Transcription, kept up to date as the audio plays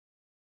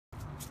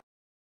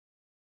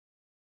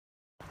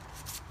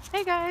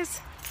Hey guys,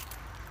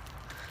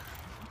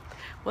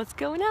 what's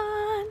going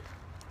on?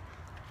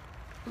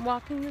 I'm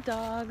walking the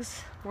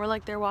dogs, more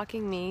like they're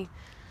walking me.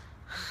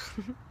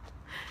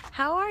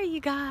 How are you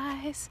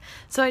guys?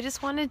 So I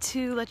just wanted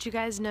to let you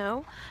guys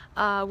know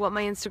what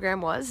my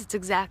Instagram was. It's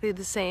exactly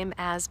the same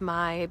as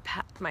my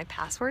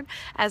password,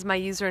 as my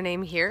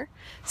username here.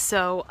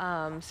 So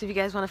if you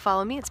guys want to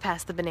follow me, it's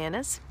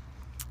PassTheBananas.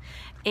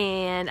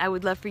 And I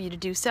would love for you to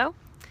do so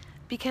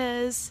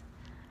because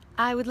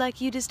I would like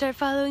you to start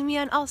following me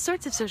on all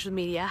sorts of social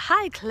media.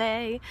 Hi,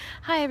 Clay.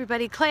 Hi,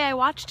 everybody. Clay, I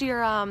watched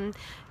your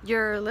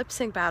lip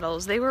sync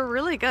battles. They were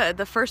really good.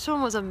 The first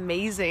one was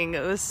amazing.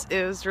 It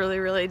was really,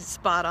 really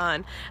spot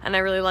on, and I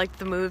really liked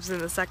the moves in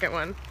the second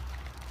one.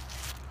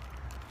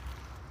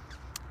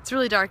 It's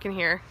really dark in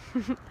here.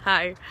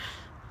 Hi.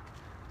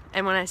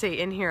 And when I say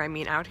in here, I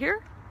mean out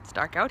here. It's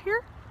dark out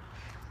here.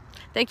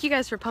 Thank you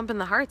guys for pumping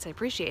the hearts. I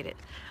appreciate it.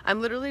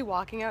 I'm literally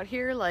walking out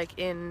here like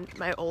in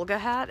my Olga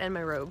hat and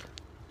my robe.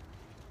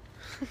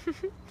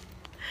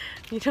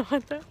 You know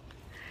what though?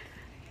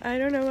 I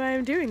don't know why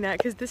I'm doing that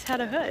because this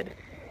had a hood.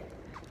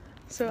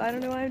 So I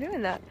don't know why I'm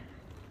doing that.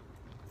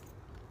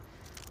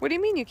 What do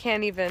you mean you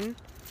can't even?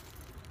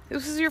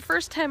 This is your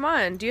first time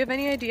on. Do you have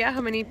any idea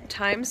how many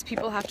times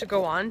people have to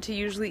go on to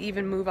usually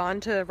even move on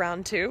to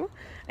round 2?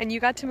 And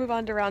you got to move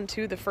on to round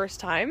 2 the first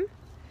time?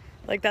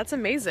 Like, that's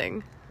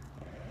amazing.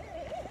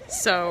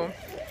 So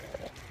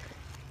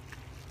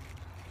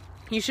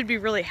you should be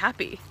really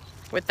happy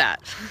with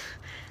that.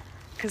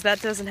 Because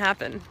that doesn't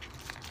happen.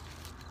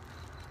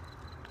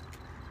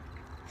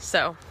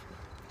 So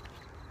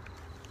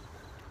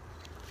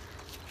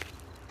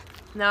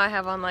now I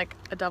have on like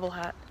a double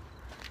hat.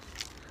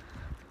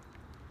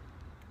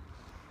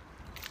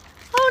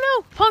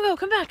 Oh no! Pongo,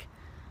 come back!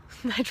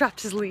 I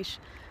dropped his leash.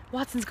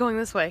 Watson's going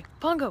this way.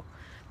 Pongo!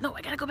 No,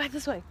 I gotta go back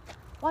this way.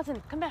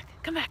 Watson, come back,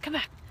 come back, come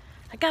back.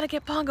 I gotta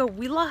get Pongo.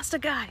 We lost a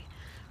guy.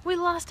 We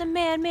lost a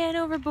man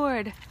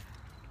overboard.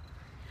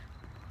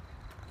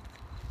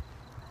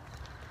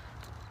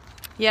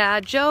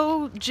 Yeah,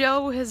 Joe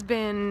has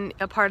been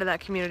a part of that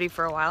community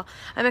for a while.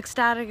 I'm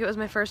ecstatic. It was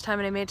my first time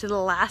and I made it to the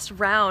last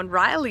round.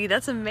 Riley,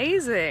 that's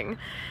amazing.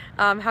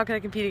 How can I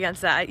compete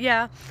against that?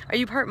 Yeah. Are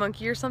you part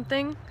monkey or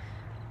something?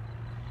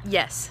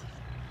 Yes.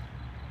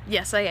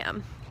 Yes, I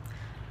am.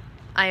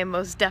 I am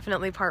most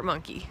definitely part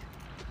monkey.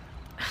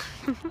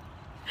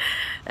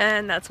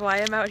 And that's why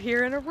I'm out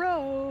here in a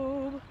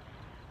robe.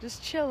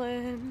 Just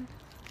chilling.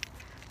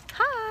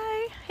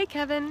 Hi. Hey,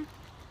 Kevin.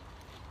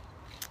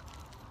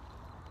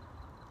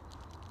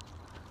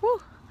 Woo.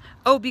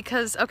 Oh,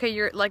 because, okay,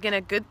 you're like in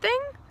a good thing?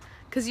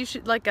 Because you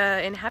should, like,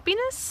 in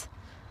happiness?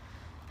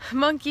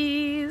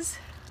 Monkeys.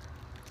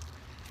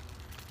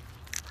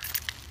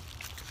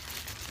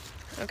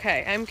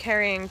 Okay, I'm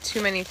carrying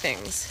too many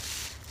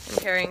things. I'm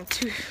carrying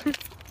too...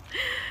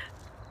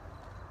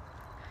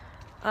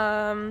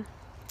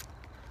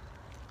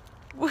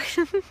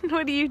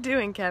 What are you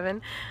doing,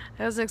 Kevin?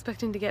 I wasn't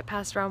expecting to get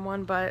past round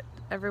 1, but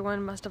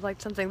everyone must have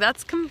liked something.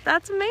 That's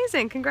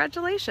amazing.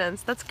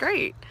 Congratulations. That's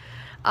great.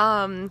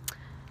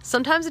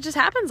 Sometimes it just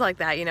happens like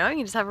that, you know?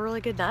 You just have a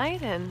really good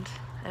night and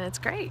it's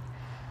great.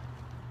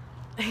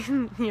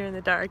 You're in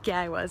the dark.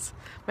 Yeah, I was.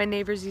 My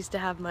neighbors used to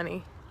have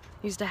money.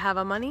 Used to have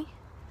a money?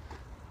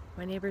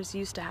 My neighbors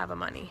used to have a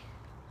money.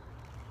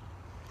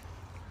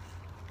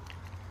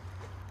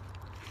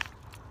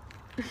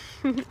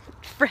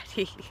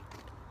 Freddy.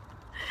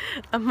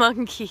 A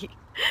monkey.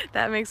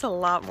 That makes a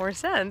lot more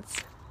sense.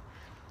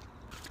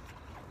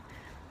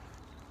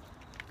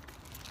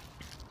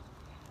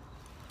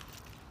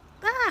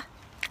 Ah!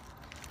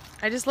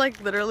 I just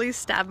like literally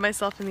stabbed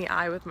myself in the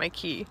eye with my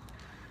key.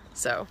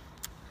 So,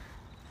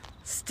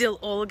 still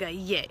Olga,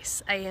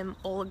 yes, I am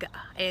Olga.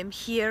 I am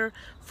here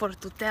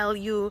to tell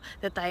you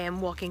that I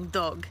am walking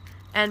dog.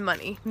 And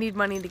money. Need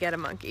money to get a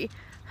monkey.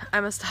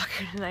 I'm a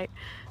stalker tonight.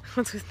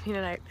 What's with me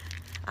tonight?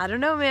 I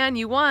don't know, man.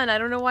 You won. I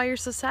don't know why you're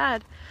so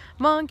sad.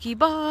 Monkey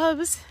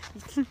Bobs.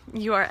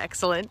 You are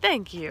excellent.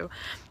 Thank you.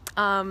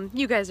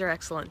 You guys are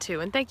excellent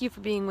too. And thank you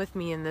for being with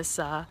me in this,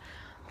 on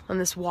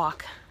this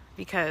walk.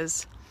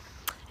 Because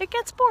it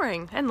gets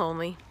boring and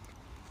lonely.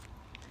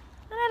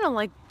 And I don't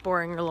like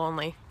boring or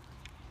lonely.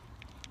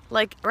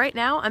 Like, right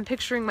now, I'm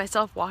picturing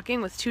myself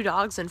walking with 2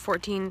 dogs and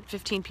 14,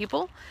 15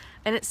 people.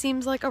 And it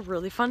seems like a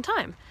really fun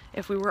time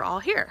if we were all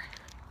here.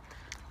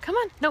 Come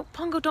on. No,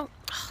 Pongo, don't.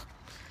 Ugh.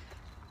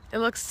 It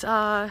looks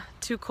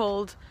too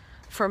cold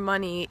for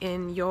money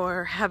in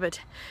your habit.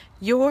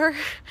 Your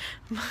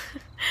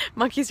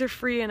monkeys are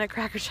free in a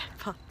Cracker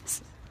Jack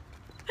box.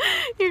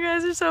 You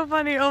guys are so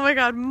funny. Oh my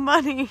god,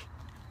 money.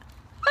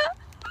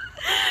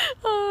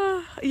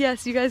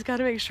 Yes, you guys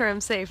gotta make sure I'm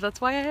safe. That's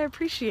why I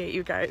appreciate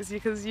you guys,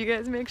 because you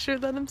guys make sure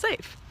that I'm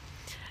safe.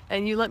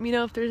 And you let me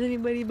know if there's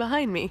anybody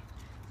behind me.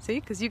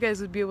 See? Because you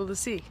guys would be able to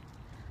see.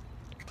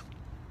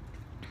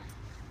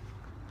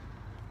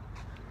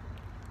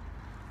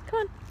 Come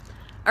on.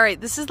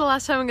 Alright, this is the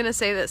last time I'm gonna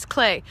say this.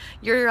 Clay,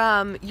 you're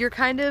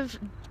kind of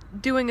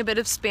doing a bit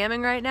of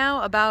spamming right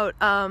now about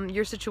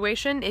your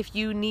situation. If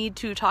you need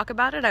to talk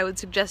about it, I would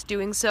suggest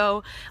doing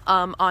so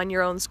on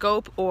your own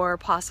scope or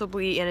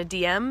possibly in a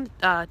DM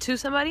to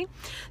somebody.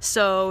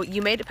 So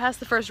you made it past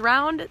the first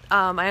round.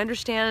 I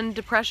understand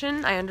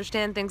depression. I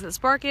understand things that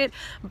spark it,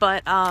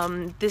 but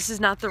this is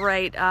not the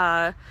right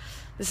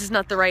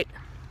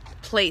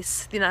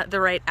place, not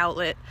the right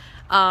outlet.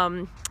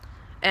 And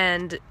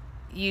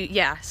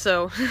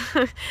so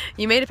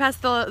you made it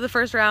past the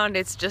first round.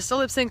 It's just a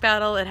lip sync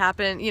battle. It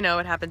happened,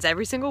 it happens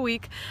every single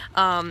week.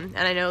 And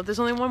I know there's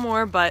only one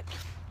more, but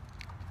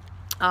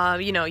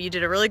you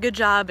did a really good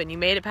job and you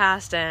made it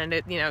past,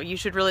 and you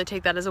should really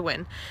take that as a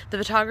win. The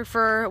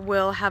photographer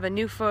will have a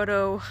new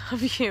photo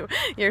of you.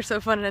 You're so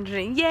fun and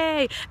entertaining.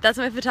 Yay! That's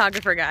my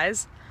photographer,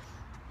 guys.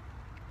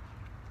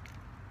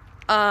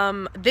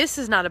 This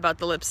is not about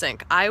the lip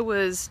sync. I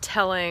was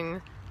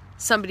telling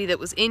somebody that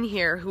was in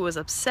here who was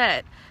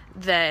upset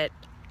that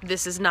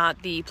this is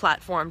not the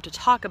platform to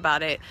talk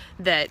about it,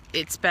 that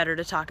it's better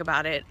to talk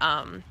about it,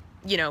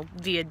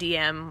 via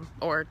DM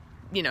or,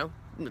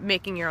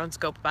 making your own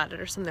scope about it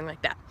or something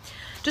like that.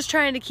 Just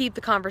trying to keep the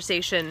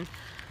conversation,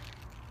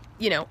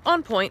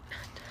 on point.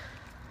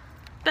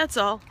 That's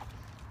all.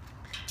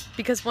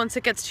 Because once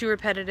it gets too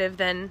repetitive,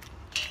 then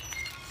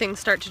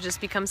things start to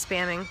just become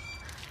spamming,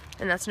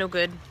 and that's no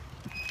good.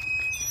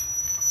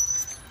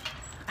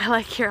 I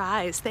like your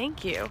eyes,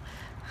 thank you.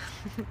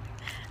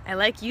 I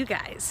like you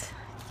guys.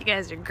 You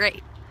guys are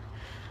great.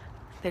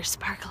 They're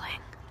sparkling.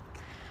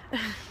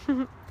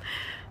 Come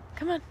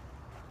on.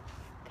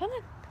 Come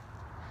on.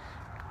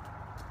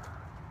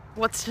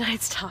 What's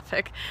tonight's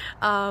topic?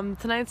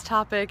 Tonight's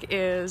topic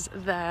is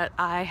that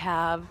I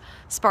have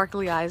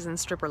sparkly eyes and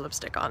stripper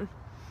lipstick on.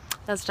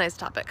 That's tonight's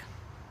topic.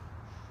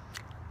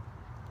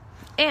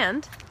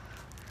 And,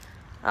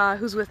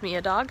 who's with me?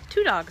 A dog?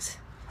 2 dogs.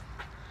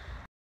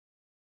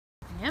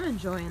 I am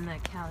enjoying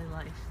that Cali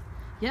life.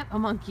 Yep, a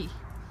monkey.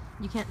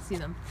 You can't see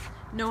them.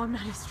 No, I'm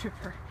not a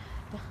stripper.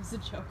 That was a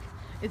joke.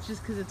 It's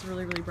just because it's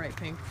really, really bright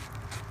pink.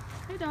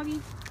 Hey, doggy.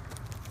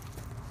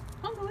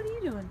 Pongo, what are you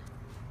doing?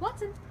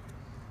 Watson.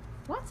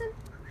 Watson.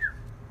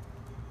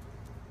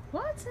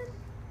 Watson.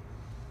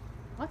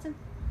 Watson.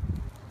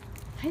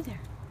 Hey there.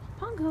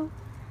 Pongo.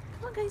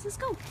 Come on, guys. Let's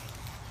go.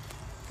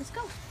 Let's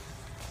go.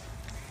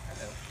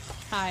 Hello.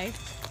 Hi.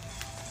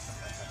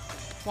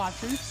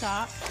 Watson,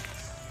 stop.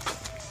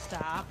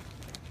 Stop.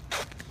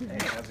 Hey,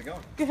 how's it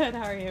going? Good,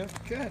 how are you?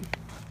 Good.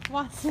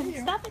 Watson,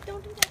 stop it,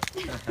 don't do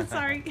that.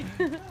 Sorry.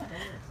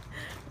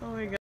 Oh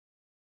my god.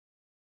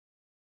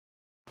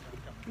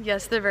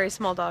 Yes, they're very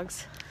small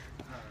dogs.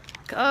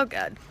 Oh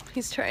god,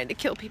 he's trying to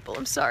kill people,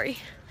 I'm sorry.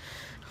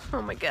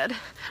 Oh my god,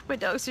 my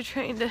dogs are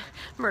trying to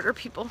murder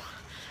people.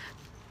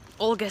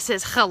 Olga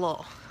says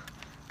hello.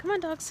 Come on,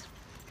 dogs.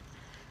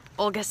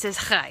 Olga says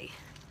hi.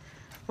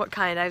 What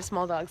kind? I have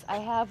small dogs. I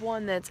have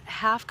one that's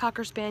half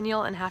Cocker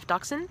Spaniel and half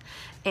Dachshund,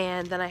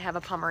 and then I have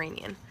a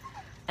Pomeranian.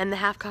 And the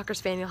half Cocker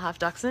Spaniel, half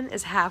Dachshund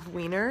is half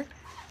wiener,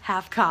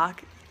 half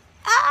cock.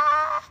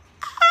 Ah!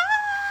 Ah!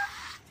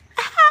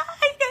 Ah!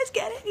 You guys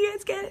get it? You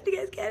guys get it? You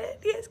guys get it?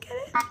 You guys get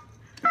it?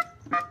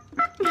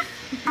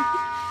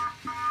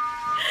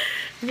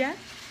 Yeah?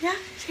 Yeah?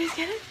 You guys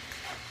get it?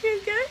 You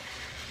guys get it?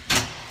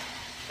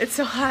 It's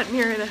so hot in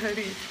here in a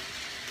hoodie.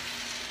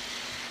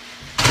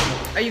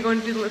 Are you going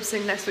to do the lip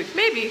sync next week?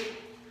 Maybe.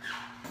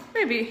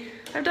 Maybe.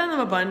 I've done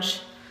them a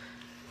bunch.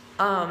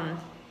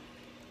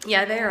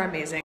 Yeah, they are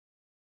amazing.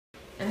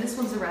 And this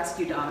one's a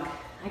rescue dog.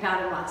 I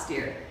got him last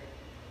year.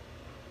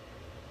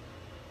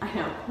 I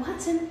know.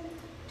 Watson, do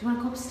you want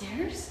to go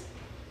upstairs?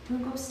 Do you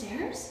want to go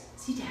upstairs?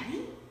 See Daddy?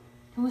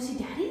 You want to see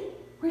Daddy?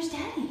 Where's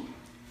Daddy?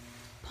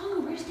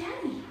 Pongo, where's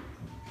Daddy?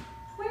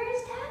 Where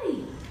is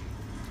Daddy?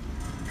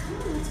 Come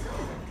on, let's go.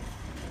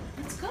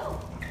 Let's go.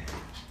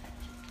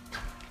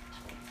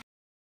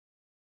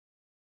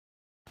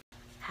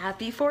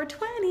 Happy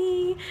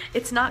 420!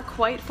 It's not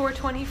quite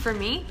 420 for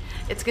me.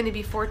 It's gonna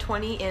be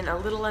 420 in a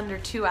little under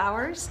 2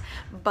 hours,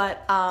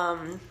 but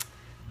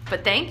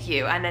thank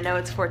you. And I know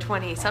it's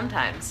 420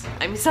 sometimes.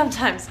 I mean,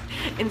 sometimes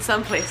in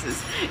some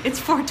places. It's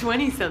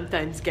 420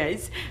 sometimes,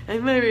 guys.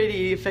 I'm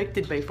already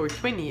affected by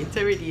 420. It's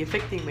already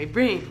affecting my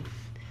brain.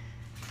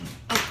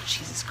 Oh,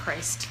 Jesus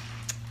Christ.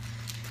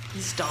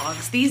 These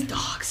dogs, these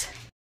dogs.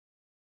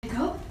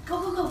 Go, go,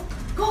 go,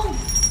 go,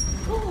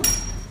 go, go.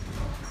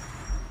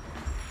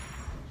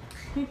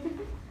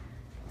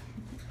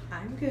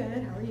 I'm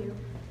good. How are you?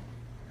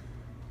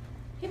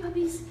 Hey,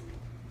 puppies.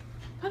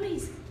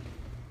 Puppies.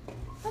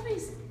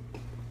 Puppies.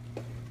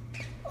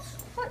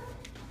 What?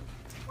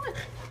 What?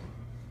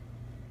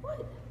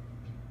 What?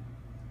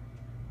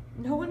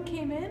 No one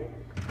came in?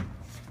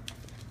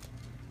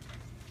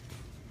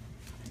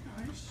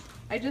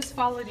 I just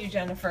followed you,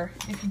 Jennifer.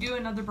 If you do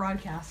another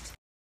broadcast,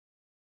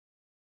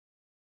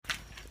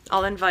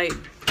 I'll invite.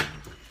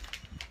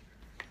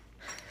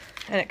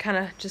 And it kind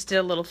of just did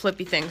a little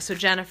flippy thing. So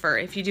Jennifer,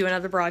 if you do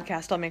another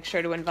broadcast, I'll make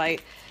sure to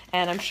invite.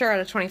 And I'm sure out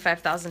of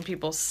 25,000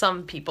 people,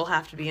 some people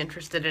have to be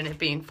interested in it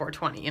being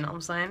 420, you know what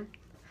I'm saying?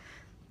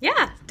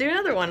 Yeah, do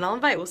another one. I'll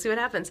invite. We'll see what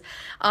happens.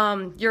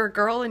 You're a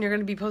girl and you're going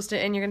to be posting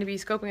and you're going to be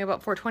scoping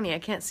about 420. I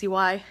can't see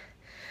why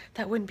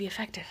that wouldn't be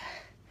effective.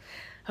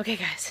 Okay,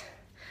 guys.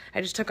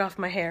 I just took off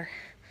my hair.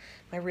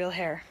 My real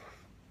hair.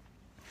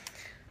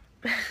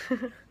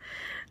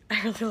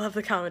 I really love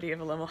the comedy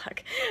of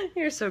Elimelech.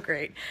 You're so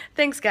great.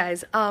 Thanks,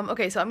 guys.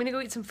 Okay, so I'm going to go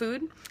eat some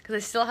food because I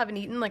still haven't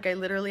eaten. Like, I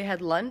literally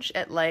had lunch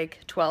at, like,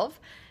 12.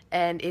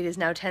 And it is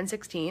now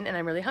 10:16, and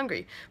I'm really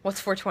hungry. What's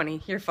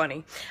 420? You're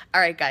funny. All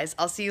right, guys.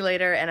 I'll see you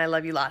later, and I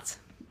love you lots.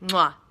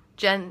 Mwah.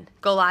 Jen,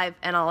 go live,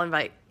 and I'll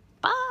invite.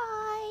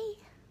 Bye.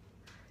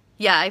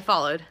 Yeah, I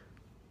followed.